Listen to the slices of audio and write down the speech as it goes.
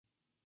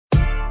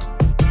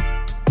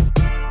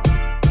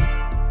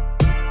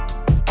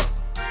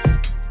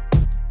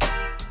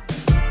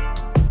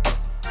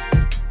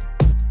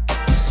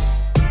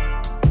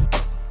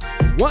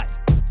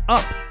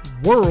up,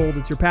 world?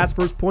 It's your past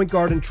first point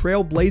guard and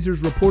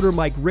Trailblazers reporter,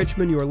 Mike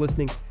Richmond. You are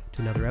listening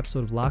to another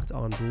episode of Locked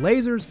On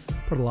Blazers,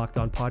 part of the Locked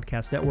On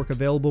Podcast Network,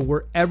 available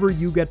wherever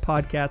you get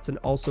podcasts and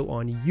also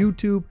on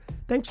YouTube.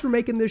 Thanks for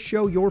making this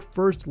show your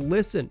first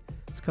listen.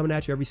 It's coming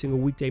at you every single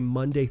weekday,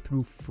 Monday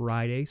through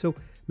Friday. So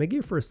make it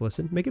your first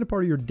listen. Make it a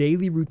part of your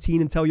daily routine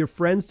and tell your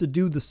friends to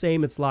do the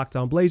same. It's Locked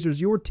On Blazers,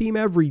 your team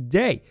every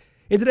day.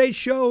 In today's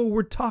show,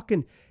 we're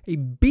talking a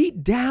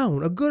beat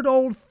down, a good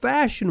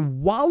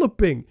old-fashioned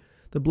walloping.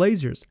 The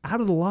Blazers out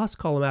of the loss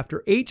column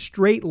after 8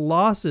 straight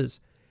losses,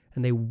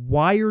 and they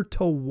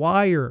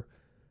wire-to-wire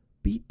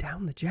beat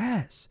down the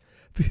Jazz.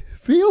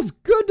 Feels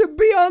good to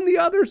be on the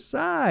other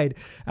side.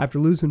 After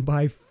losing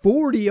by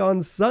 40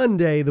 on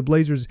Sunday, the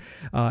Blazers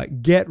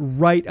get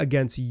right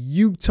against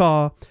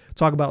Utah.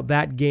 Talk about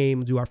that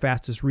game, do our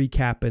fastest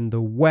recap in the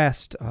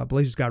West.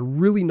 Blazers got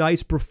really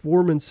nice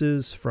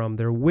performances from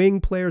their wing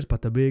players,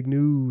 but the big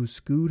news,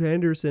 Scoot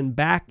Henderson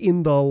back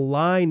in the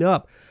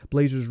lineup.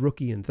 Blazers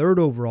rookie and 3rd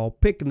overall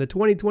pick in the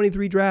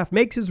 2023 draft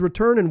makes his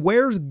return and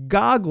wears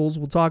goggles.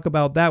 We'll talk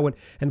about that one.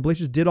 And the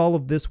Blazers did all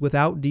of this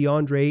without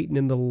DeAndre Ayton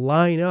in the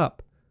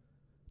lineup.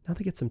 Now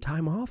they get some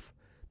time off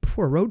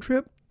before a road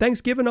trip.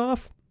 Thanksgiving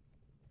off.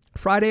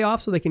 Friday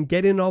off so they can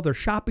get in all their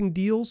shopping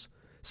deals.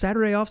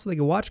 Saturday off so they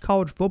can watch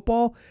college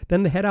football.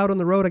 Then they head out on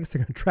the road. I guess they're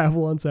going to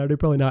travel on Saturday.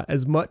 Probably not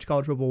as much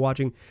college football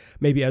watching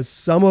maybe as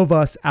some of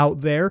us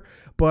out there.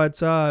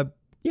 But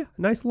yeah,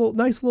 nice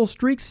little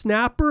streak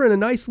snapper and a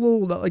nice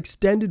little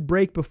extended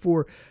break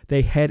before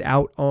they head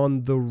out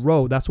on the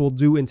road. That's what we'll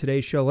do in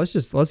today's show.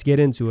 Let's get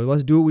into it.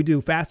 Let's do what we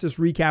do. Fastest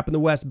recap in the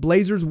West.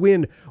 Blazers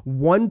win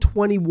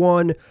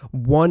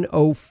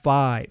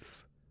 121-105.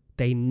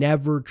 They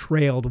never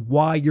trailed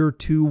wire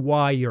to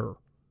wire.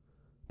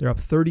 They're up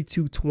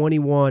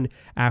 32-21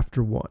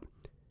 after one.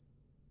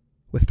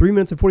 With 3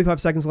 minutes and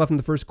 45 seconds left in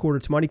the first quarter,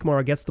 Toumani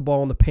Camara gets the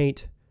ball in the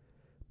paint,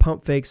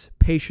 pump fakes,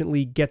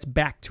 patiently gets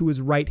back to his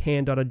right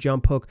hand on a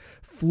jump hook,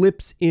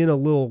 flips in a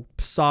little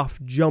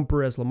soft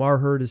jumper, as Lamar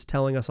Hurd is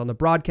telling us on the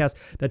broadcast,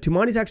 that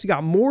Toumani's actually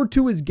got more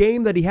to his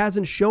game that he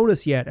hasn't shown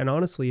us yet. And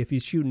honestly, if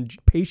he's shooting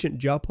patient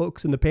jump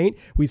hooks in the paint,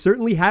 we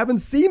certainly haven't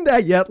seen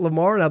that yet,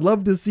 Lamar, and I'd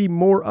love to see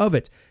more of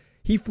it.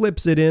 He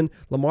flips it in.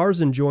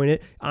 Lamar's enjoying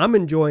it. I'm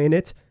enjoying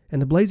it.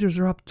 And the Blazers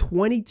are up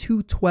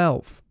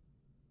 22-12.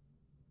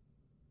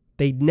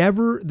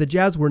 The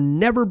Jazz were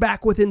never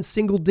back within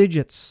single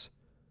digits.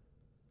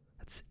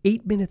 That's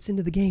 8 minutes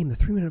into the game, the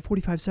 3 minute and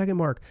 45 second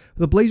mark.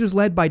 The Blazers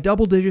led by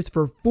double digits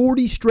for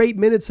 40 straight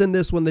minutes in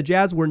this one. The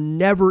Jazz were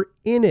never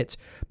in it.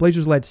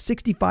 Blazers led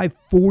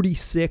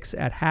 65-46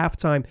 at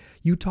halftime.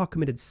 Utah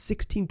committed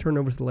 16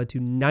 turnovers that led to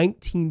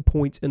 19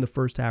 points in the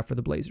first half for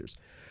the Blazers.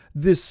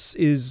 This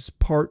is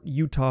part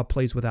Utah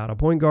plays without a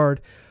point guard.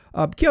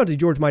 Keontae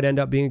George might end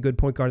up being a good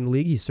point guard in the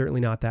league. He's certainly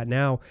not that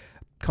now.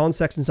 Colin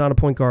Sexton's not a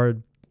point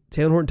guard.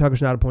 Taylor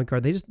Horton-Tucker's not a point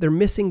guard. They're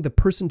missing the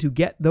person to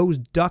get those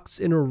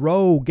ducks in a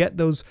row, get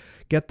those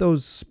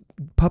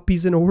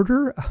puppies in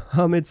order.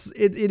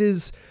 It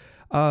is.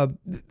 I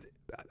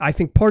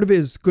think part of it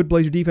is good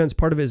Blazer defense.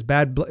 Part of it is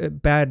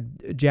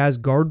bad Jazz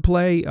guard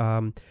play,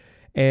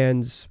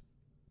 and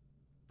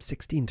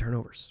 16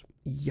 turnovers.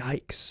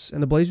 Yikes.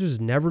 And the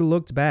Blazers never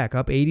looked back.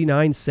 Up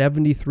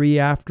 89-73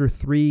 after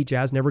 3.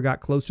 Jazz never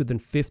got closer than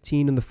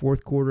 15 in the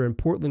fourth quarter. And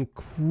Portland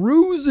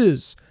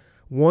cruises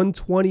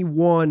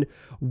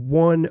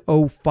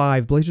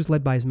 121-105. Blazers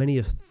led by as many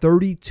as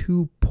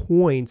 32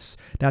 points.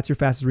 That's your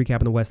fastest recap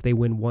in the West. They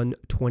win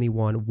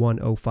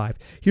 121-105.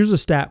 Here's a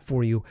stat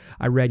for you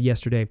I read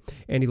yesterday.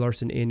 Andy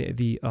Larson in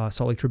the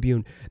Salt Lake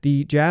Tribune.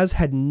 The Jazz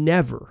had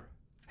never,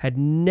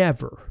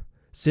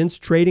 since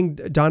trading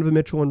Donovan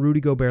Mitchell and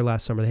Rudy Gobert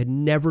last summer, they had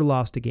never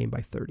lost a game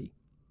by 30. They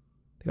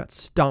got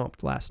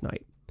stomped last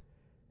night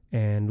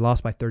and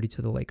lost by 30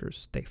 to the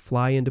Lakers. They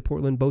fly into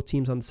Portland, both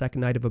teams on the second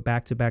night of a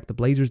back-to-back. The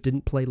Blazers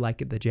didn't play like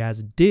the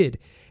Jazz did,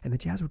 and the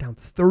Jazz were down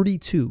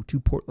 32 to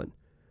Portland.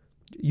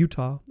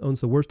 Utah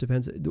owns the worst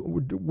defense in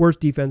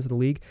the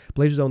league.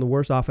 Blazers own the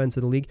worst offense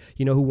in the league.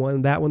 You know who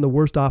won that one? The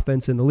worst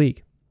offense in the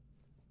league.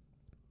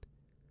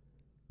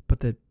 But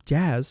the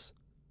Jazz,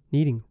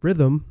 needing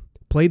rhythm,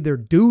 played their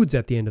dudes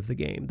at the end of the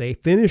game. They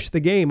finished the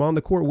game on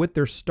the court with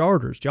their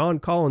starters, John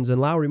Collins and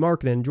Lauri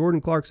Markkanen and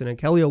Jordan Clarkson and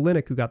Kelly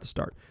Olynyk, who got the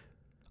start,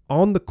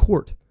 on the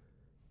court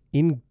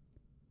in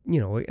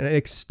an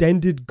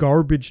extended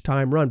garbage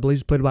time run.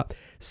 Blazers played about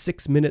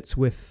 6 minutes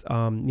with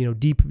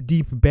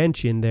deep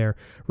bench in there,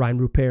 Ryan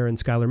Rupert and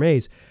Skylar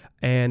Mays,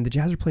 and the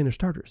Jazz are playing their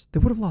starters. They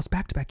would have lost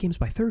back-to-back games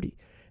by 30.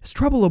 It's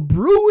trouble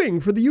brewing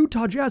for the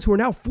Utah Jazz, who are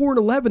now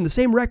 4-11, the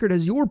same record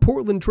as your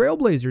Portland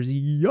Trailblazers.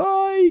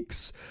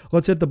 Yikes!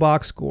 Let's hit the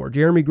box score.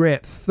 Jeremy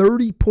Grant,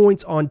 30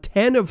 points on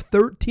 10 of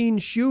 13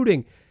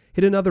 shooting.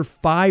 Hit another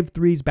 5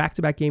 threes,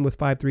 back-to-back game with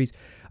 5 threes.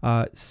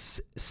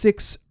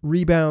 6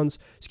 rebounds.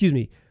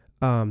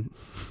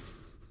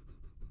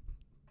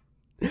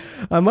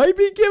 I might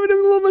be giving him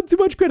a little bit too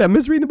much credit. I'm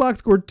misreading the box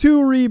score.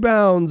 2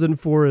 rebounds and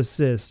 4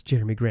 assists.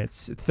 Jeremy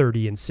Grant's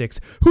 30-6.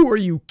 Who are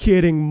you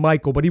kidding,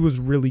 Michael? But he was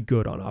really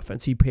good on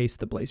offense. He paced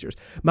the Blazers.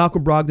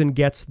 Malcolm Brogdon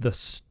gets the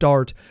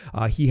start.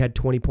 He had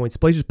 20 points.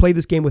 Blazers played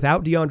this game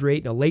without DeAndre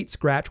Ayton, a late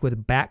scratch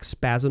with back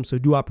spasm. So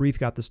Duop Reith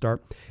got the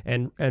start.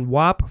 And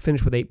Wap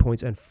finished with 8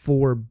 points and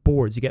 4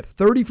 boards. You get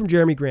 30 from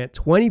Jeremy Grant,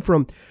 20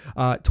 from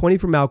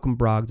Malcolm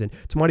Brogdon.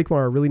 Tamani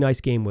Kamara, a really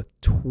nice game with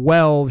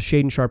 12.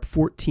 Shaden Sharp,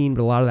 14,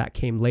 but a lot of that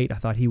came late. I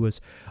thought he was,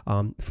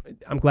 I'm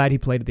glad he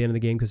played at the end of the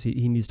game because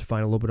he needs to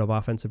find a little bit of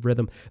offensive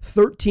rhythm.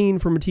 13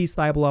 for Matisse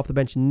Thybulle off the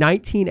bench,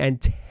 19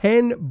 and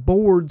 10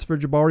 boards for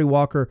Jabari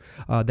Walker.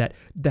 That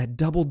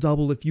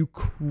double-double, if you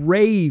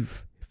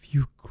crave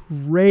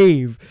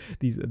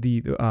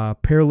the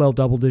parallel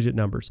double-digit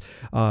numbers.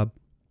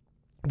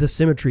 The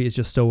symmetry is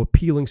just so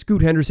appealing.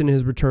 Scoot Henderson in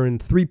his return,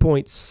 3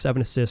 points,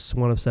 7 assists,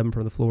 1 of 7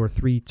 from the floor,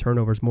 3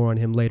 turnovers, more on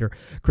him later.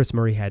 Chris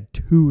Murray had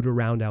 2 to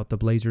round out the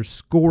Blazers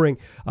scoring.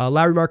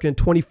 Lauri Markkanen,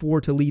 24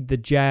 to lead the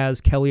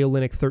Jazz. Kelly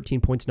Olynyk, 13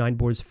 points, 9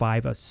 boards,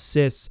 5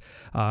 assists.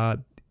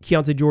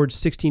 Keontae George,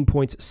 16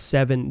 points,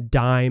 7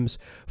 dimes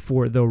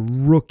for the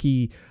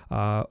rookie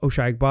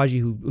Ochai Agbaji,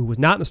 who was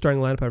not in the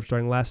starting lineup after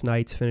starting last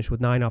night, finished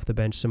with 9 off the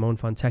bench. Simone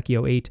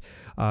Fontecchio, 8.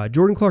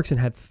 Jordan Clarkson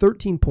had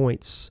 13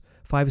 points,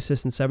 5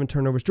 assists and 7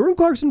 turnovers. Jordan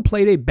Clarkson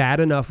played a bad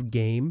enough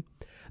game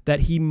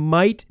that he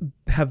might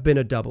have been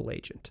a double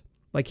agent.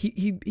 Like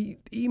he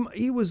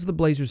was the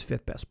Blazers'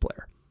 5th best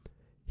player.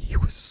 He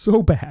was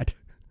so bad.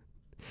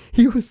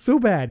 He was so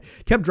bad.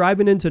 Kept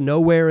driving into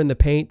nowhere in the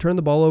paint, turned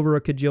the ball over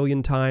a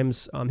cajillion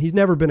times. He's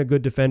never been a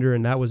good defender,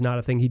 and that was not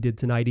a thing he did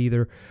tonight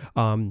either.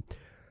 A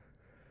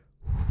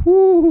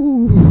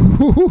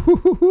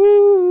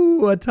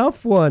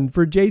tough one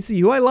for JC,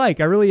 who I like.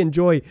 I really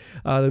enjoy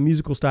the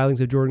musical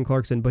stylings of Jordan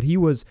Clarkson, but he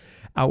was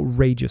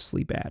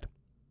outrageously bad.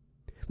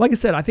 Like I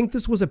said, I think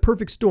this was a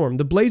perfect storm.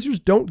 The Blazers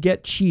don't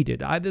get cheated.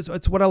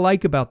 That's what I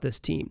like about this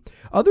team.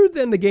 Other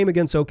than the game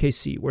against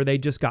OKC, where they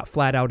just got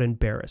flat out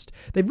embarrassed,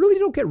 they really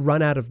don't get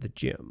run out of the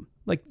gym.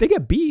 Like, they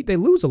get beat, they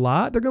lose a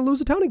lot, they're going to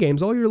lose a ton of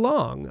games all year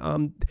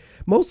long.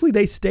 Mostly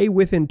they stay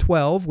within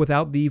 12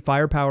 without the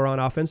firepower on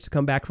offense to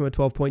come back from a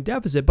 12-point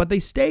deficit, but they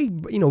stay,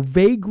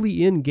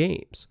 vaguely in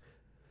games.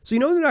 So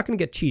they're not going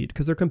to get cheated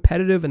because they're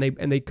competitive and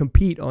they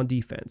compete on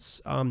defense.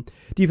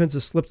 Defense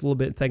has slipped a little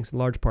bit thanks in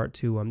large part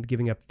to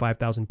giving up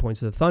 5,000 points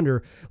to the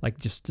Thunder, like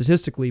just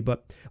statistically,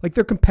 but like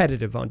they're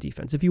competitive on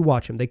defense. If you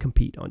watch them, they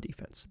compete on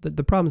defense.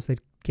 The problem is they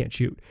can't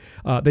shoot.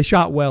 They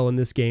shot well in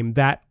this game.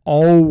 That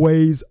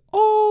always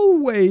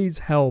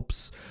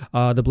helps.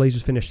 The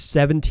Blazers finished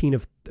 17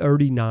 of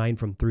 39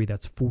 from 3.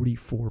 That's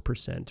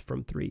 44%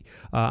 from 3.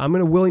 I'm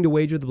willing to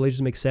wager the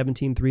Blazers make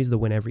 17 threes. They'll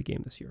win every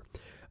game this year.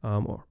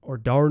 Or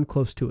darn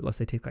close to it, unless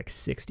they take like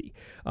 60.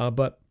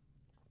 But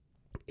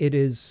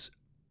the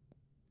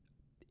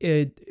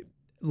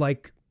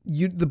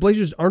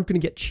Blazers aren't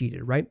going to get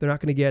cheated, right? They're not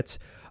going to get,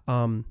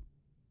 when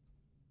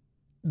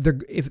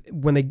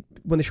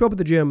they show up at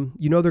the gym,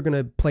 they're going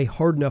to play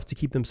hard enough to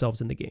keep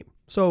themselves in the game.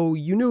 So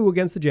you knew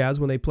against the Jazz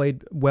when they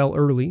played well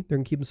early, they're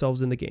going to keep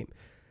themselves in the game.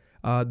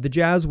 The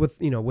Jazz,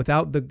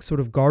 without the sort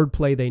of guard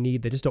play they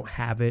need, they just don't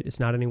have it. It's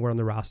not anywhere on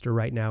the roster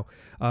right now.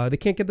 They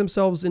can't get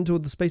themselves into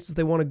the spaces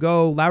they want to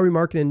go. Lauri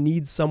Markkanen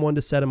needs someone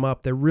to set them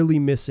up. They're really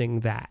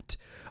missing that.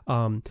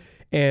 And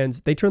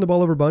they turned the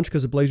ball over a bunch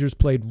because the Blazers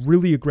played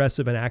really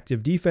aggressive and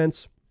active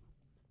defense.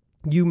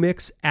 You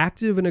mix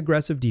active and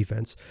aggressive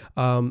defense,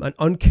 an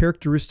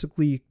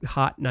uncharacteristically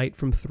hot night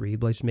from 3.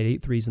 Blazers made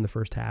 8 threes in the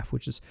first half,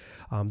 which is,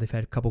 they've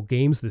had a couple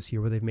games this year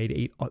where they've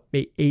made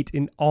 8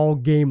 in all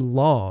game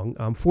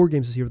long. 4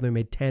 games this year where they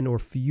made 10 or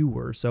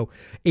fewer. So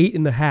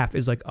 8.5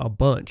 is like a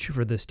bunch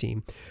for this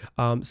team.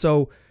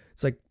 So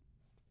it's like,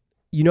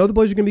 the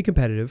Blazers are going to be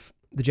competitive.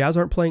 The Jazz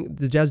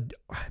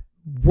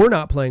were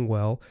not playing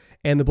well.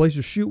 And the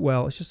Blazers shoot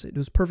well. It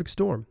was a perfect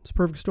storm. It's a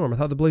perfect storm. I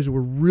thought the Blazers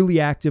were really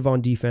active on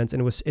defense,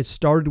 and it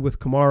started with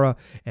Kamara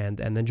and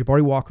then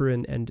Jabari Walker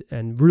and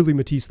really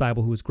Matisse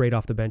Thybulle, who was great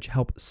off the bench,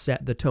 helped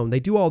set the tone.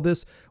 They do all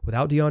this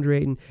without DeAndre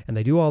Ayton, and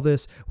they do all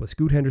this with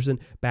Scoot Henderson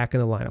back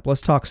in the lineup.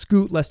 Let's talk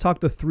Scoot. Let's talk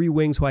the 3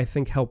 wings who I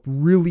think helped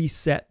really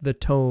set the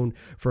tone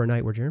for a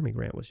night where Jeremy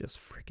Grant was just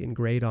freaking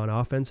great on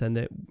offense, and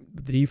the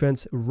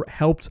defense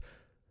helped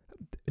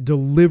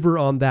deliver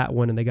on that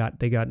one, and they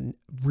got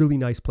really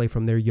nice play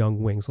from their young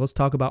wings. Let's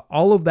talk about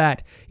all of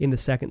that in the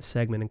second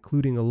segment,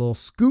 including a little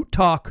Scoot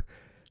talk.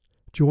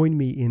 Join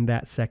me in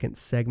that second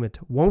segment,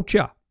 won't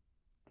ya?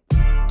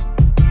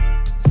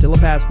 Still a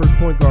pass first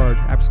point guard.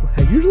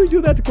 Absolutely. I usually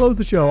do that to close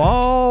the show.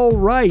 All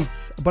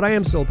right. But I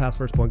am still a pass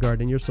first point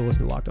guard, and you're still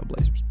listening to Locked On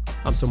Blazers.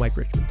 I'm still Mike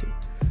Richmond, too.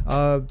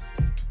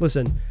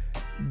 Listen,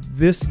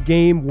 this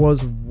game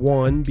was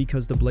won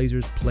because the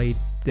Blazers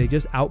they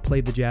just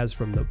outplayed the Jazz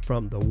from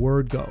the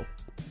word go.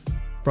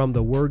 From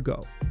the word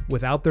go.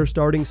 Without their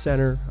starting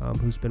center,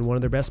 who's been one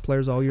of their best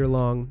players all year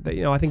long.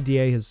 I think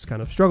DA has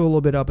kind of struggled a little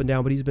bit up and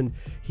down, but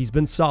he's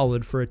been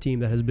solid for a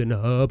team that has been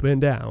up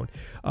and down.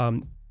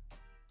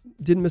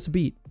 Didn't miss a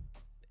beat.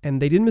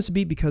 And they didn't miss a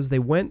beat because they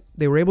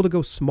were able to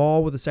go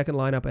small with the second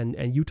lineup,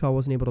 and Utah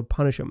wasn't able to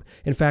punish them.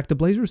 In fact, the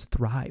Blazers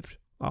thrived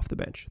off the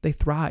bench. They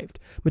thrived.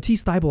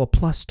 Matisse Thybulle, a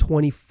plus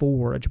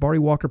 24, a Jabari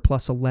Walker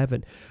plus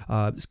 11,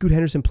 Scoot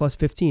Henderson plus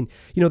 15.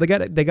 They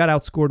got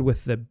outscored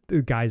with the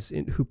guys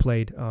who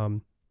played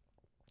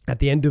at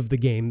the end of the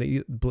game.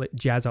 The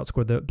Jazz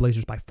outscored the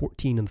Blazers by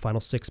 14 in the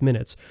final 6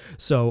 minutes.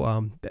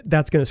 So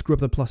that's going to screw up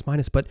the plus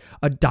minus, but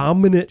a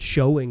dominant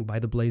showing by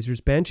the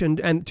Blazers bench. And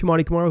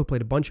Toumani Camara, who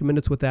played a bunch of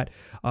minutes with that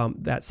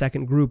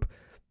second group,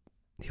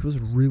 he was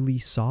really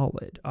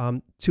solid.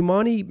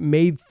 Toumani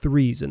made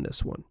threes in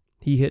this one.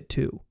 He hit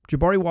 2.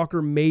 Jabari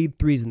Walker made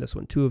threes in this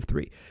one, 2 of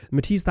 3.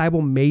 Matisse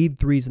Thybulle made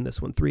threes in this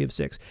one, 3 of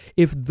 6.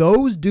 If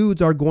those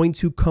dudes are going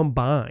to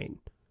combine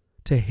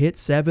to hit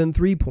 7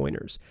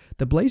 3-pointers,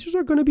 the Blazers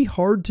are going to be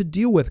hard to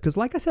deal with because,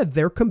 like I said,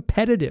 they're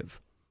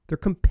competitive. They're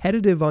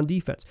competitive on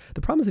defense.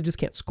 The problem is they just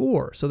can't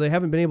score, so they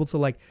haven't been able to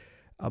they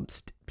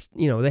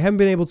haven't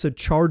been able to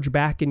charge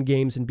back in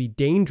games and be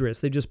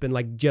dangerous. They've just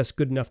been just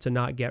good enough to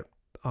not get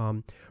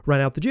run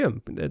out the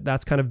gym.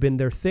 That's kind of been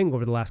their thing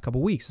over the last couple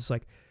of weeks. It's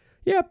like,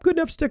 yeah, good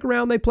enough to stick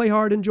around. They play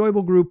hard,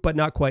 enjoyable group, but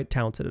not quite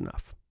talented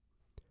enough.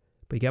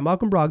 But you get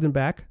Malcolm Brogdon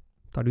back.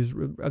 Thought he was,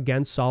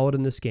 again, solid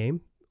in this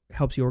game.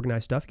 Helps you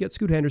organize stuff. You get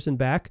Scoot Henderson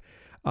back.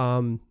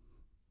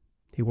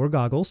 He wore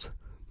goggles.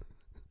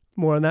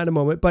 More on that in a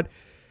moment. But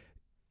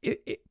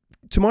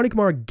Toumani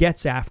Camara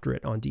gets after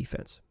it on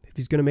defense. If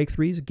he's going to make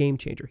threes, a game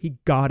changer. He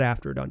got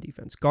after it on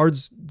defense.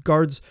 Guards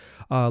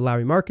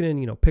Lauri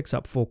Markkanen, picks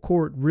up full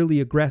court,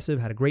 really aggressive,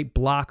 had a great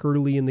block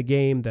early in the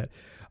game that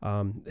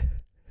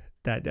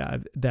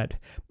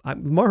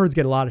Lamar Hurd's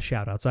getting a lot of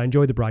shout outs. I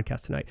enjoyed the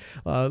broadcast tonight.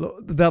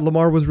 That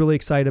Lamar was really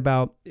excited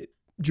about.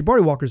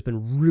 Jabari Walker's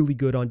been really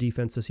good on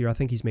defense this year. I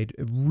think he's made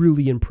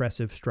really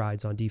impressive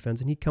strides on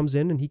defense, and he comes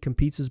in and he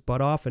competes his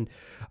butt off, and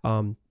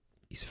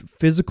he's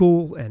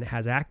physical and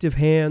has active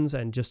hands,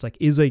 and just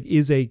is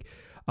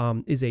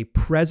a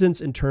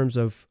presence in terms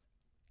of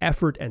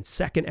effort and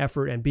second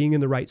effort and being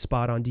in the right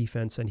spot on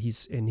defense. And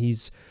he's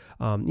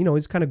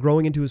kind of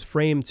growing into his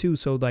frame too.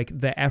 So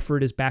the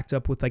effort is backed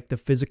up with the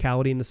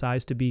physicality and the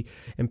size to be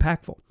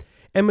impactful.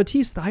 And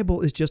Matisse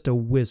Thybulle is just a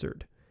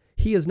wizard.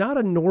 He is not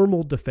a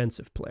normal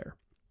defensive player.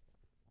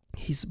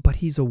 But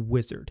he's a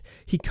wizard.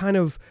 He kind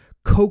of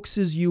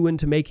coaxes you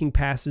into making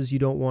passes you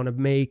don't want to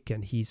make,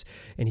 and he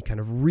kind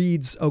of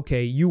reads,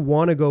 okay, you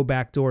want to go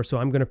backdoor, so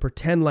I'm going to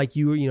pretend like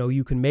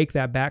you can make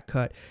that back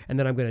cut, and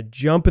then I'm going to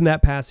jump in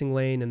that passing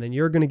lane, and then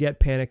you're going to get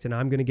panicked, and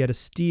I'm going to get a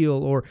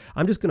steal, or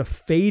I'm just going to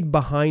fade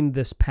behind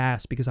this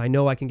pass because I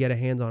know I can get a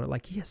hands on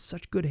it. He has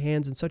such good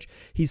hands and such.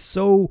 He's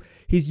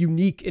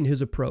unique in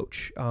his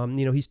approach.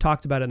 He's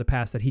talked about it in the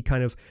past that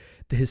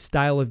his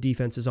style of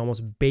defense is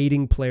almost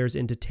baiting players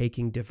into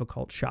taking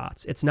difficult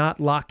shots. It's not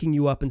locking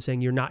you up and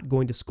saying you're not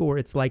going to score.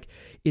 It's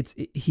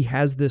he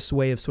has this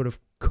way of sort of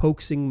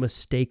coaxing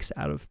mistakes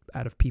out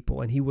of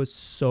people, and he was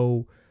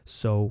so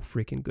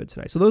freaking good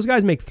tonight. So those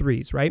guys make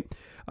threes, right?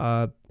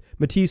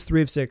 Matisse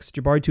 3 of 6,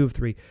 Jabari 2 of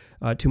 3,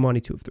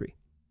 Toumani 2 of 3.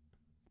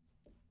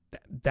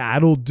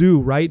 That'll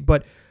do, right?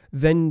 But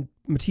then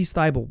Matisse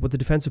Thybulle with the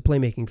defensive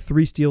playmaking,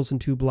 3 steals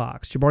and 2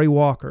 blocks. Jabari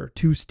Walker,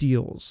 2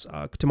 steals.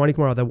 Toumani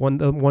Camara, the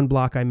one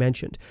block I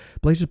mentioned.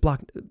 Blazers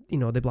blocked,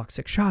 they blocked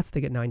 6 shots. They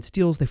get 9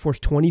 steals. They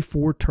forced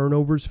 24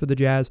 turnovers for the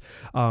Jazz.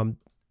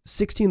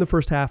 16 in the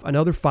first half,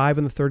 another 5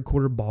 in the third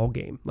quarter ball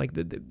game.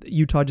 The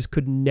Utah just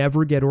could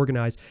never get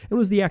organized. It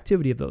was the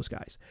activity of those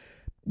guys.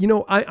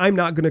 I'm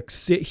not going to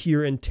sit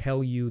here and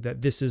tell you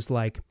that this is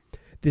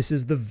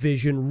the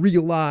vision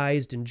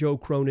realized and Joe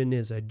Cronin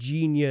is a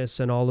genius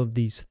and all of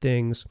these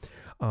things.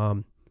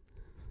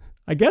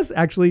 I guess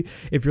actually,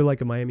 if you're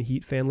a Miami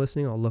Heat fan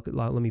listening,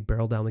 let me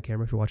barrel down the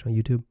camera if you're watching on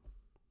YouTube.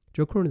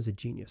 Joe Cronin is a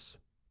genius.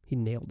 He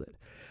nailed it.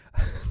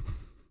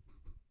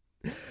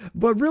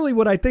 But really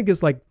what I think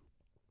is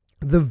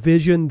the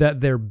vision that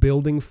they're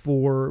building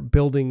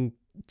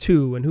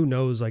to, and who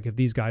knows if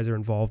these guys are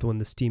involved when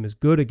this team is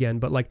good again,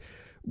 but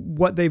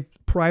what they've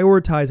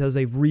prioritized as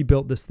they've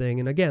rebuilt this thing.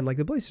 And again,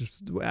 the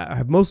Blazers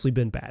have mostly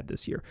been bad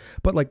this year,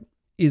 but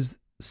is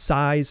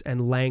size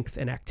and length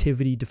and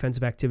activity,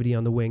 defensive activity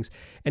on the wings.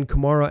 And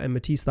Camara and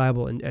Matisse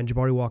Thybulle and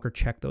Jabari Walker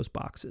check those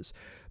boxes.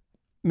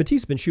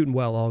 Matisse has been shooting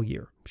well all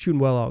year.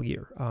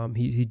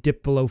 He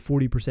dipped below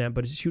 40%,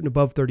 but he's shooting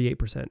above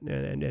 38%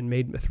 and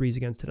made threes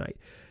again tonight.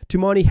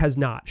 Toumani has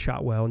not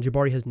shot well, and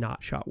Jabari has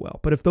not shot well.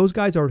 But if those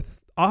guys are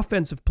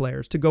offensive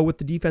players to go with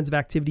the defensive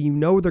activity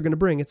they're going to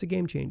bring, it's a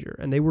game changer.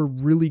 And they were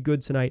really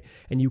good tonight,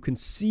 and you can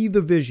see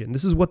the vision.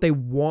 This is what they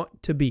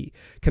want to be.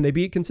 Can they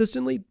be it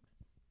consistently?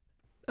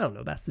 I don't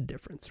know. That's the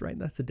difference, right?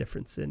 That's the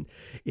difference in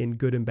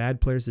good and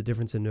bad players, the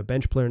difference in a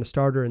bench player and a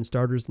starter, and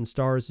starters and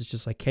stars. It's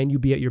just can you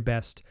be at your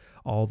best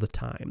all the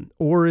time?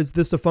 Or is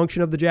this a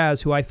function of the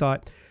Jazz, who I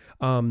thought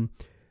the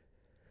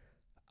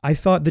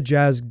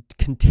Jazz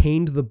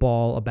contained the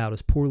ball about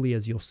as poorly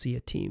as you'll see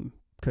a team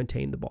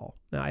contain the ball.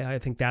 I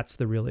think that's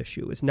the real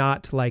issue. It's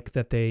not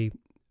that they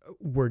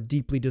were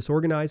deeply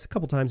disorganized. A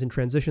couple times in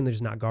transition, they're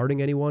just not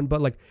guarding anyone,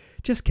 but like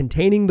just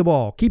containing the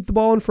ball. Keep the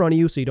ball in front of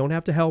you so you don't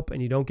have to help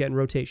and you don't get in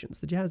rotations.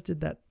 The Jazz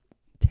did that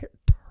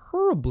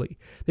terribly.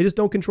 They just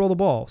don't control the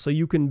ball. So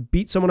you can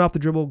beat someone off the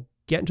dribble,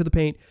 get into the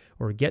paint,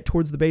 or get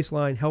towards the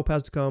baseline. Help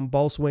has to come.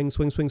 Ball swing.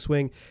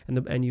 And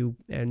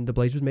the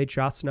Blazers made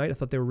shots tonight. I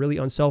thought they were really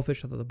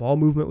unselfish. I thought the ball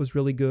movement was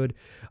really good.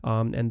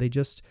 And they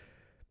just,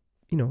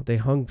 they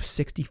hung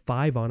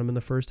 65 on them in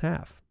the first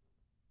half.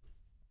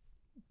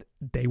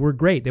 They were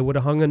great. They would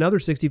have hung another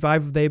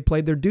 65 if they had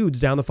played their dudes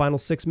down the final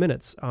 6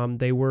 minutes.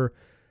 They were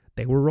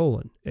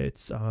rolling.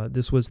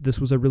 This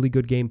was a really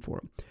good game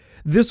for them.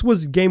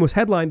 Game was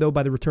headlined though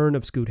by the return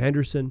of Scoot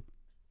Henderson.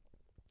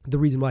 The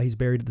reason why he's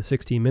buried at the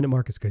 16-minute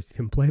mark is because he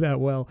didn't play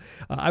that well.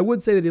 I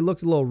would say that he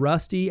looked a little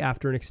rusty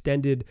after an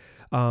extended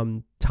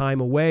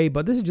time away,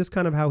 but this is just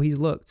kind of how he's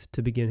looked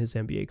to begin his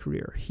NBA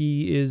career.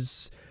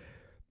 It's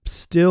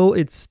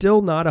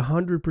still not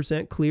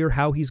 100% clear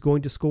how he's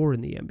going to score in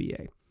the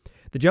NBA.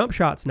 The jump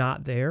shot's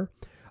not there.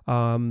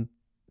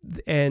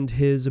 And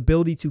his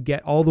ability to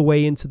get all the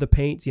way into the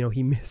paint,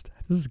 he missed.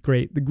 This is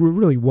great. The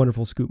really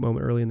wonderful Scoot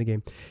moment early in the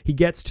game. He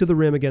gets to the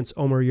rim against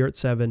Omer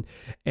Yurtseven,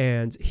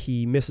 and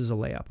he misses a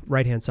layup.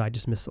 Right-hand side,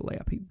 just missed a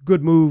layup.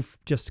 Good move,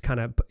 just kind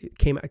of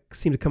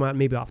seemed to come out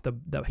maybe off the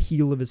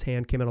heel of his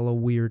hand, came out a little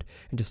weird,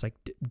 and just like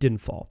didn't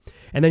fall.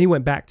 And then he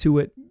went back to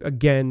it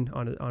again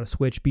on a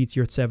switch, beats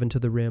Yurtseven to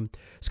the rim.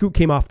 Scoot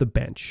came off the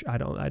bench. I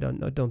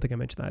don't think I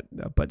mentioned that,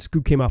 but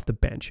Scoot came off the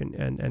bench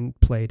and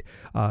played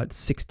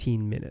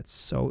 16 minutes.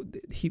 So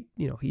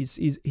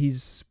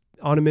he's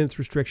on a minutes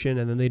restriction,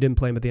 and then they didn't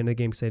play him at the end of the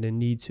game because they didn't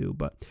need to.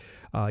 But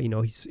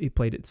he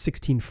played at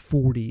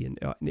 16:40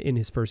 in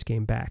his first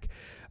game back.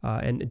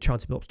 And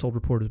Chauncey Billups told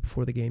reporters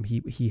before the game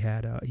he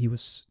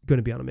was going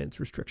to be on a minutes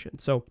restriction.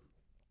 So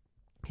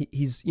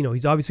he's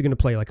obviously going to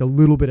play like a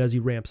little bit as he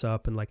ramps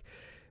up, and like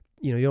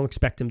you don't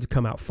expect him to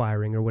come out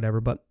firing or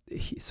whatever, but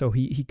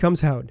he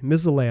comes out,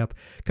 misses a layup,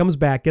 comes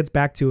back, gets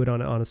back to it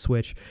on a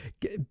switch,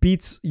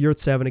 beats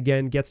Yurtseven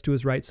again, gets to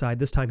his right side.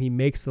 This time he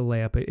makes the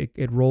layup.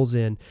 It rolls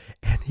in,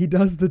 and he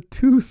does the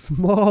too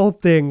small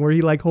thing where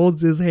he like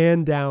holds his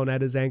hand down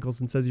at his ankles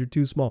and says, "You're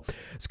too small."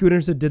 Scoot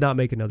Henderson did not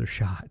make another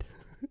shot.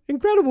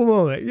 Incredible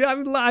moment. Yeah,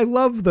 I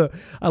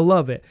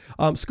love it.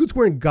 Scoot's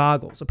wearing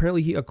goggles.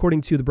 Apparently, according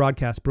to the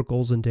broadcast, Brooke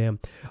Olzendam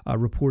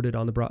reported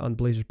on the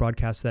Blazers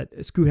broadcast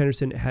that Scoot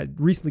Henderson had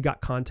recently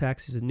got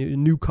contacts. He's a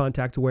new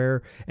contact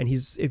wearer, and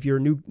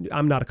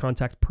I'm not a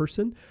contact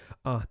person.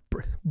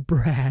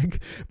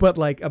 Brag, but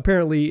like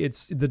apparently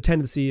it's the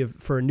tendency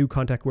for a new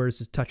contact wearer is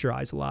to touch your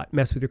eyes a lot,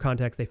 mess with your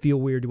contacts. They feel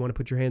weird. You want to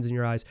put your hands in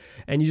your eyes,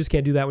 and you just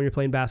can't do that when you're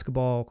playing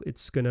basketball.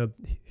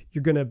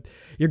 You're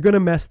gonna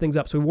mess things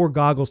up. So he wore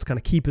goggles to kind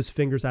of keep his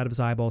fingers out of his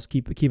eyeballs,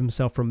 keep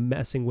himself from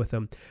messing with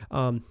them.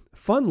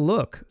 Fun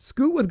look.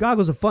 Scoot with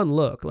goggles, a fun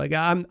look. Like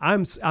I'm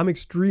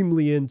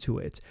extremely into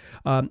it.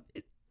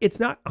 It's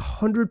not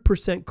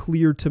 100%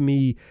 clear to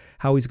me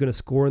how he's going to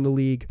score in the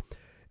league.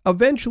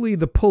 Eventually,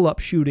 the pull-up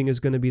shooting is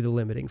going to be the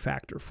limiting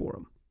factor for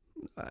him.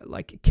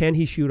 Can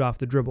he shoot off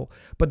the dribble?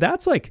 But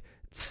that's like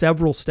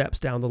several steps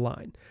down the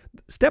line.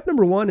 Step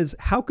number one is,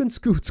 how can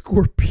Scoot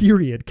score,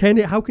 period?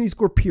 How can he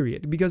score,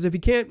 period? Because if he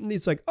can't,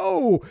 it's like,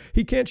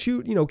 he can't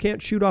shoot,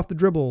 can't shoot off the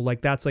dribble.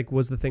 Like that's like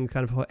was the thing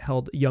kind of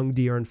held young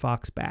De'Aaron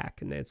Fox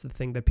back. And it's the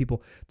thing that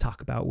people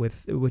talk about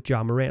with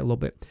Ja Morant a little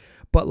bit.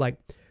 But like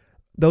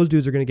those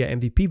dudes are going to get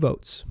MVP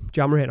votes.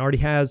 Ja Morant already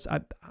has...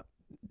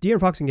 De'Aaron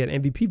Fox can get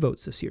MVP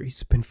votes this year.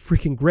 He's been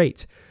freaking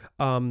great.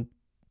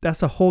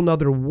 That's a whole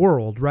nother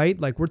world, right?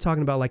 Like we're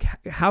talking about like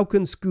how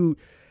can Scoot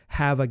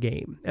have a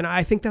game? And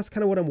I think that's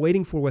kind of what I'm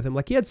waiting for with him.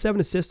 Like he had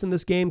 7 assists in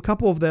this game. A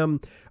couple of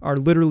them are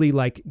literally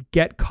like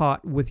get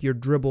caught with your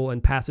dribble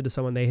and pass it to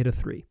someone, they hit a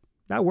 3.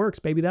 That works,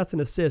 baby. That's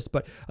an assist.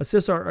 But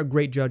assists are a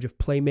great judge of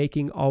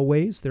playmaking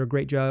always. They're a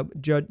great judge.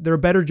 They're a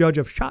better judge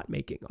of shot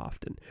making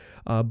often.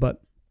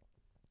 But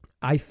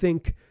I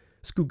think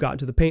Scoot got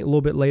into the paint a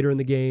little bit later in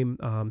the game.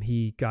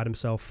 He got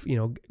himself,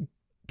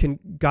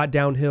 got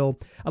downhill.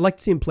 I'd like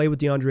to see him play with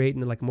DeAndre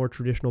Ayton in like a more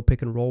traditional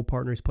pick and roll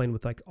partner. He's playing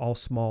with like all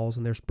smalls,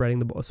 and they're spreading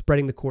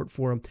the court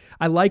for him.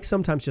 I like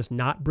sometimes just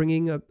not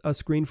bringing a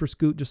screen for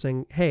Scoot, just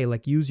saying, hey,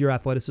 like use your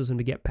athleticism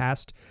to get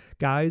past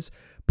guys.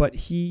 But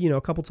he,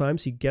 a couple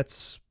times he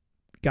gets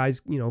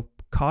guys,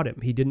 caught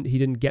him. He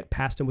didn't get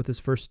past him with his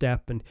first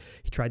step, and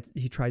he tried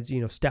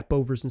step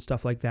overs and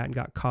stuff like that and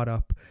got caught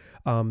up.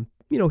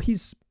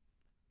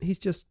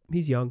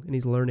 He's young and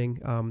he's learning.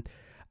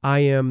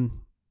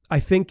 I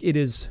think it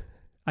is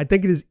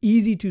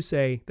easy to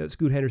say that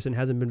Scoot Henderson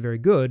hasn't been very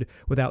good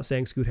without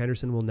saying Scoot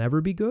Henderson will never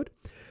be good.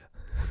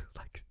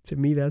 Like to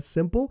me, that's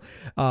simple.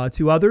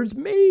 To others,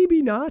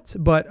 maybe not.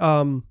 But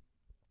to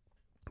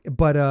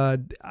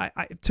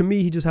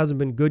me, he just hasn't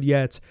been good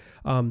yet.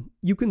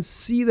 You can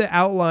see the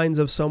outlines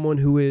of someone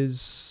who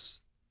is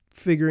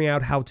figuring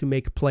out how to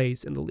make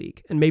plays in the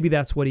league. And maybe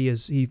that's what he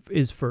is. He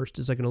is first,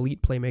 is like an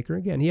elite playmaker.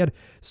 Again, he had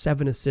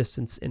 7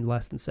 assists in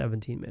less than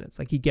 17 minutes.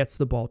 Like he gets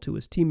the ball to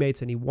his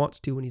teammates and he wants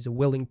to, and he's a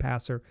willing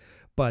passer.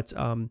 But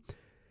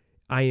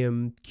I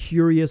am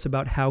curious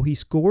about how he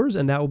scores,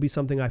 and that will be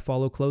something I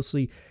follow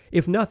closely.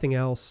 If nothing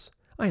else,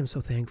 I am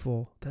so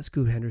thankful that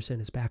Scoot Henderson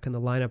is back in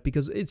the lineup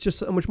because it's just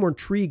so much more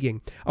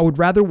intriguing. I would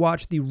rather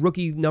watch the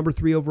rookie number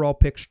 3 overall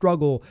pick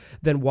struggle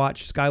than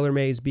watch Skylar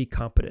Mays be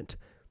competent.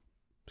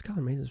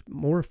 Skylar Mays is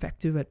more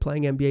effective at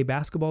playing NBA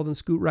basketball than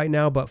Scoot right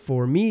now, but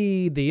for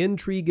me, the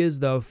intrigue is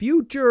the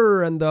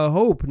future and the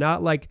hope,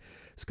 not like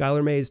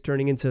Skylar Mays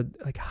turning into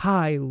like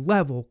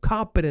high-level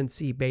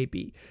competency,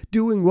 baby,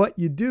 doing what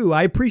you do.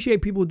 I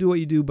appreciate people who do what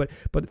you do, but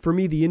for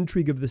me, the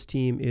intrigue of this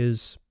team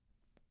is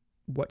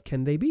what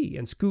can they be?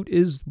 And Scoot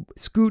is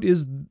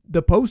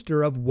the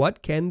poster of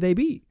what can they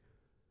be.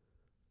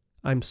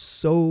 I'm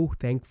so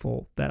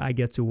thankful that I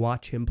get to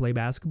watch him play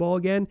basketball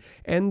again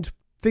and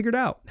figured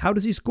out how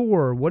does he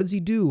score? What does he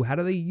do? How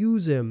do they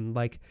use him?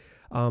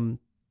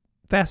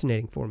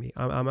 Fascinating for me.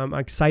 I'm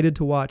excited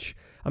to watch.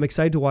 I'm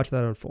excited to watch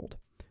that unfold.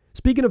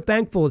 Speaking of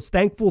thankful, it's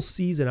thankful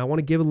season. I want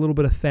to give a little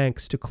bit of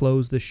thanks to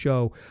close the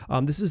show.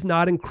 This is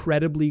not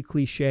incredibly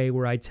cliche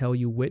where I tell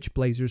you which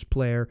Blazers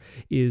player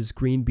is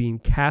green bean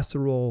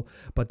casserole,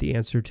 but the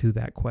answer to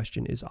that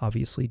question is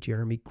obviously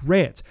Jeremy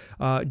Grant.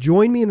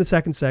 Join me in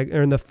the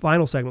in the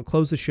final segment,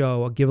 close the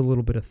show. I'll give a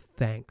little bit of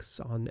thanks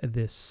on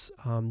this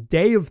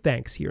day of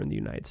thanks here in the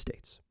United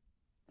States.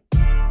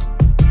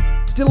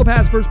 Still a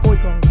pass first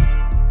point guard.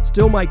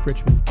 Still Mike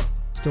Richmond.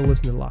 Still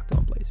listening to Locked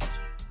On Blazers.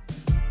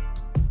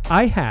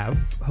 I have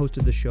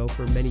hosted the show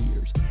for many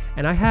years,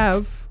 and I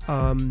have,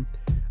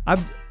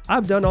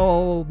 I've done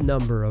all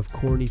number of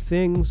corny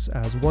things.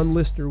 As one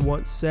listener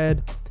once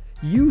said,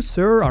 "You,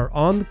 sir, are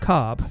on the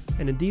cob,"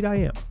 and indeed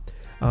I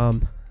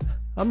am.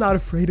 I'm not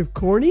afraid of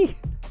corny.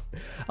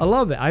 I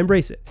love it. I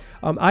embrace it.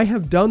 I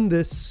have done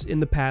this in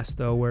the past,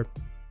 though, where,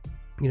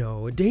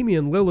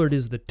 Damian Lillard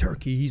is the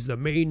turkey. He's the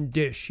main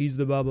dish. He's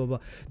the blah, blah, blah.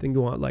 Then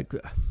go on,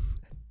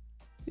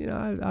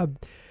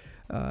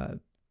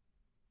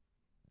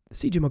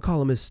 CJ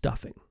McCollum is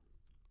stuffing.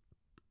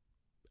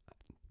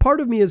 Part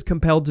of me is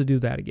compelled to do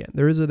that again.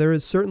 There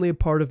is certainly a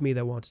part of me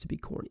that wants to be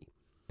corny.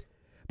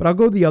 But I'll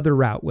go the other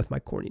route with my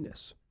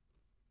corniness.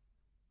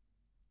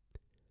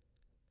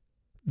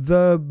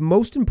 The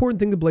most important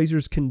thing the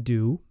Blazers can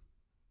do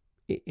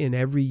in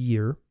every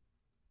year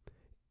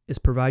is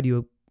provide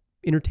you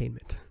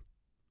entertainment.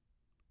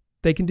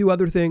 They can do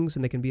other things,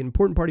 and they can be an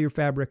important part of your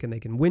fabric, and they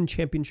can win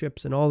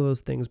championships and all those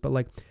things.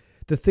 But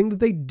the thing that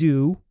they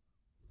do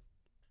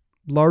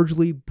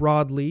largely,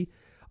 broadly,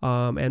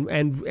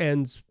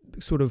 and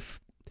sort of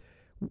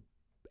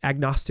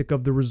agnostic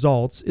of the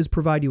results, is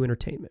provide you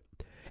entertainment.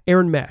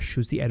 Aaron Mesh,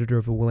 who's the editor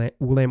of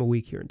Willamette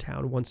Week here in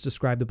town, once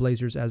described the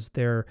Blazers as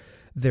their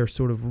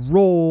sort of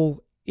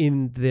role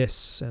in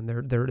this, and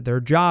their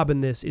job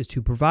in this is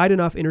to provide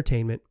enough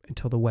entertainment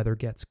until the weather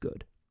gets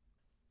good.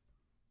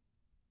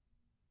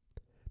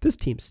 This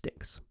team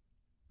stinks.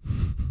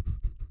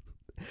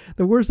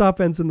 The worst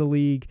offense in the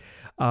league.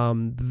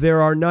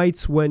 There are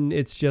nights when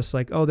it's just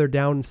like, oh, they're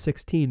down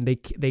 16.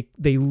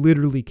 They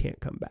literally can't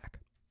come back.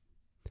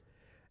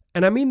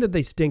 And I mean that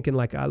they stink in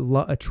like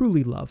a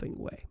truly loving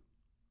way.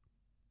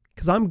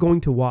 Because I'm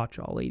going to watch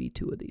all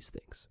 82 of these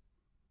things.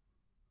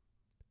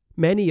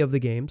 Many of the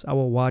games, I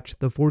will watch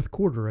the fourth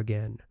quarter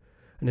again,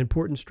 an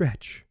important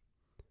stretch.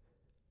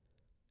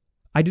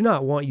 I do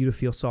not want you to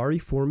feel sorry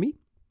for me.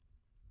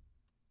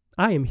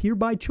 I am here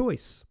by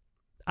choice.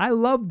 I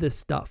love this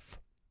stuff.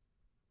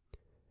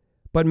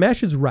 But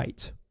Mesh is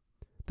right.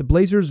 The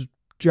Blazers'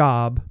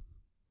 job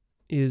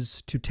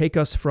is to take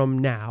us from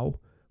now,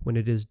 when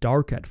it is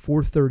dark at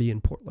 4:30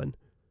 in Portland,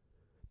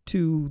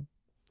 to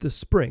the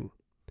spring,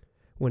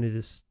 when it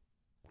is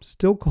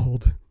still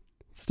cold,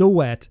 still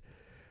wet,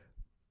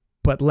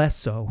 but less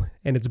so,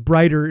 and it's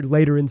brighter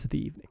later into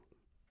the evening.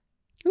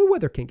 The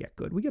weather can get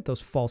good. We get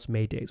those false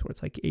May days where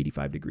it's like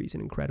 85 degrees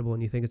and incredible,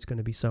 and you think it's going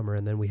to be summer,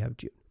 and then we have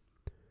June.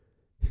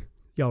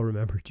 Y'all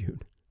remember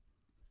June.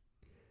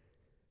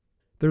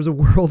 There's a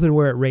world in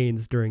where it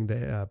rains during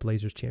the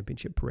Blazers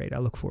championship parade. I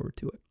look forward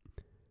to it.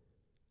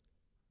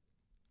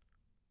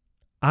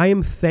 I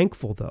am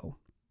thankful, though,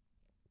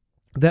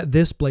 that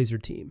this Blazer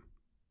team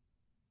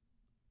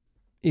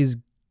is,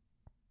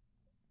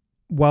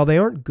 while they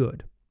aren't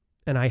good,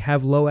 and I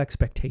have low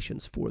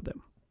expectations for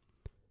them,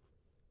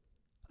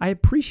 I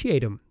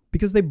appreciate them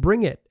because they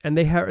bring it, and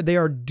they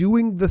are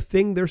doing the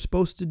thing they're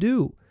supposed to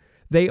do.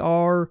 They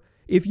are,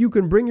 if you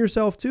can bring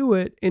yourself to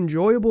it,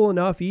 enjoyable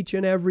enough each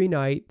and every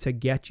night to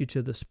get you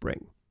to the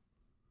spring.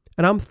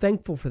 And I'm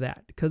thankful for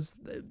that because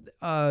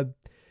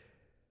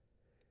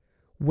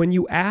when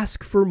you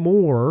ask for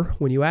more,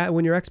 when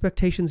your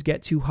expectations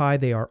get too high,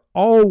 they are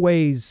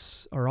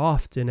always, or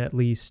often at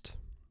least,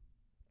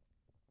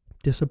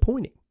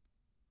 disappointing.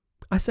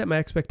 I set my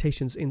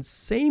expectations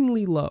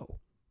insanely low.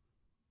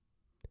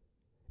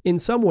 In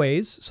some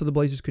ways, so the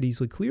Blazers could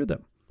easily clear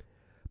them.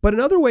 But in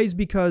other ways,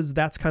 because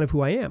that's kind of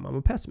who I am. I'm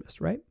a pessimist,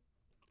 right?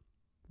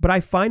 But I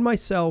find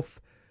myself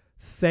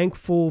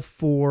thankful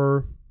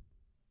for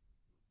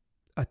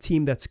a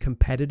team that's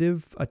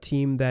competitive, a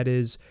team that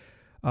is,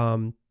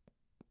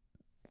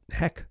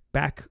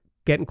 back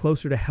getting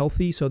closer to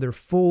healthy, so they're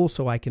full,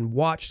 so I can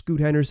watch Scoot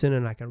Henderson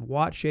and I can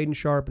watch Shaden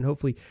Sharp, and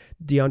hopefully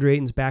DeAndre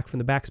Ayton's back from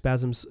the back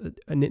spasms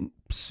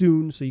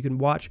soon, so you can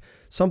watch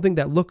something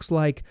that looks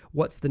like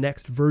what's the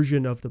next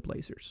version of the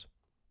Blazers,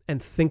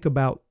 and think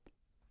about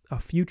a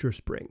future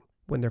spring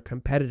when they're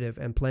competitive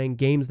and playing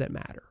games that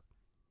matter.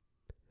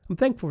 I'm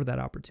thankful for that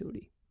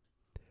opportunity.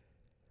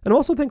 And I'm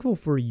also thankful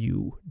for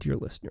you, dear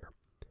listener.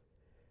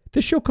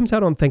 This show comes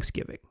out on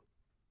Thanksgiving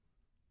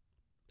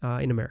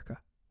in America.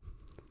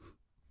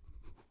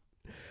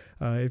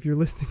 If you're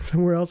listening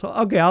somewhere else,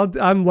 okay,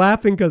 I'm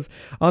laughing because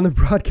on the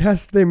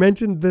broadcast they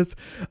mentioned this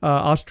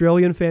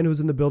Australian fan who's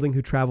in the building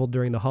who traveled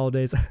during the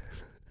holidays.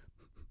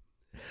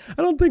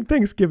 I don't think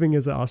Thanksgiving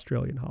is an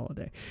Australian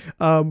holiday,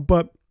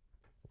 but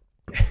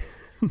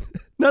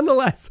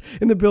nonetheless,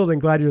 in the building,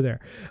 glad you're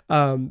there.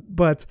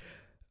 But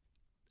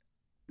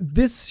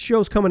this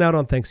show's coming out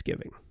on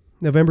Thanksgiving,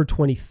 November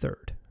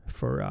 23rd,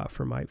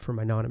 for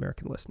my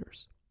non-American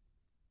listeners.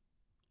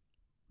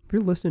 If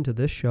you're listening to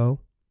this show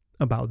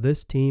about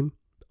this team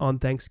on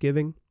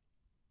Thanksgiving,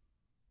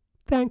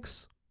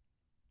 thanks.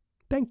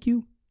 Thank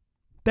you.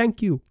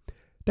 Thank you.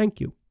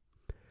 Thank you.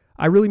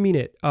 I really mean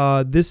it.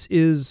 I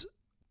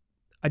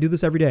do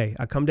this every day.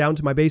 I come down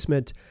to my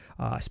basement.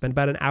 I spend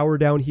about an hour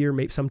down here,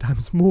 maybe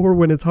sometimes more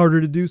when it's harder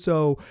to do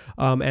so.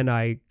 And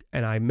I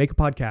make a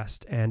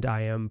podcast, and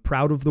I am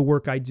proud of the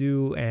work I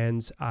do,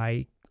 and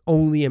I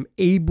only am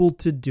able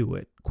to do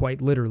it quite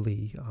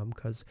literally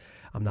because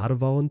I'm not a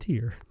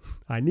volunteer.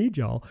 I need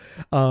y'all.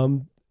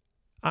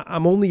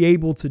 I'm only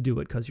able to do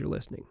it because you're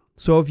listening.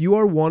 So if you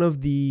are one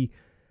of the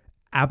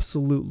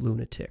absolute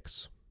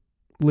lunatics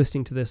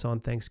listening to this on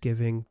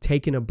Thanksgiving,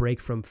 taking a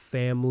break from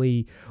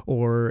family,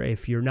 or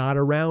if you're not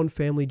around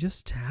family,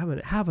 just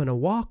having a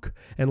walk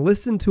and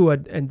listen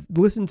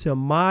to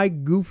my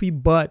goofy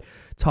butt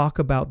talk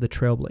about the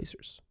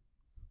Trailblazers,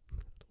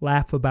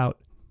 laugh about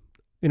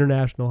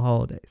international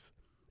holidays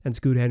and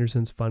Scoot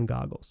Henderson's fun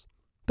goggles.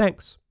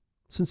 Thanks.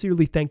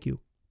 Sincerely, thank you.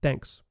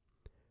 Thanks.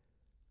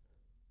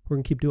 We're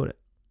going to keep doing it.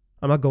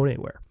 I'm not going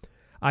anywhere.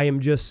 I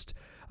am just,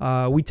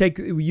 we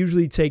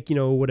usually take,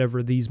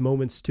 whatever, these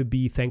moments to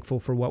be thankful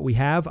for what we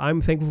have.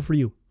 I'm thankful for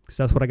you because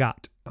that's what I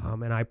got.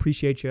 And I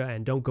appreciate you,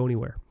 and don't go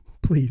anywhere,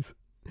 please.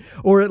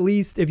 Or at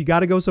least if you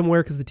got to go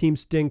somewhere because the team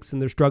stinks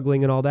and they're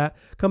struggling and all that,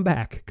 come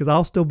back because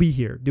I'll still be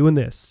here doing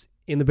this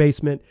in the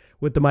basement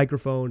with the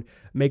microphone,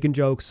 making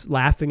jokes,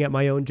 laughing at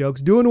my own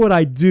jokes, doing what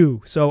I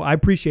do. So I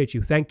appreciate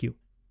you. Thank you.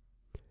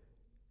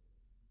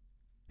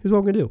 Here's what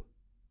I'm going to do.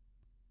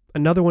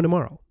 Another one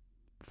tomorrow.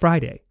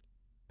 Friday,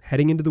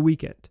 heading into the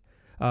weekend.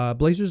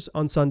 Blazers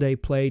on Sunday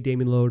play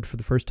Damian Lillard for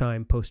the first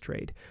time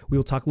post-trade. We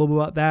will talk a little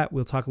bit about that.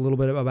 We'll talk a little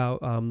bit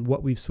about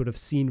what we've sort of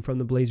seen from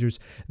the Blazers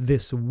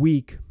this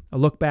week. A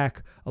look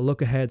back, a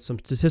look ahead, some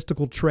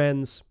statistical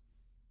trends.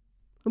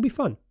 It'll be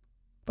fun.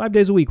 5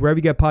 days a week, wherever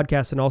you get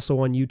podcasts, and also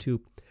on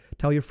YouTube.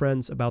 Tell your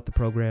friends about the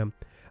program.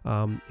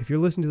 If you're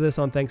listening to this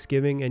on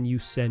Thanksgiving and you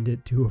send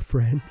it to a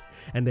friend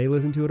and they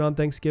listen to it on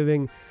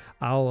Thanksgiving,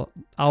 I'll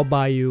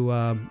buy you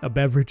a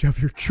beverage of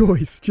your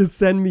choice. Just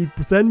send me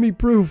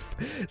proof.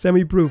 Send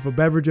me proof, a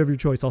beverage of your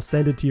choice. I'll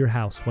send it to your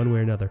house one way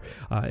or another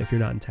if you're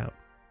not in town.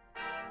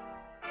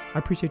 I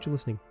appreciate you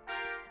listening.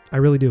 I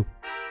really do.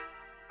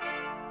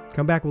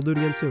 Come back. We'll do it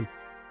again soon.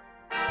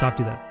 Talk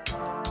to you then.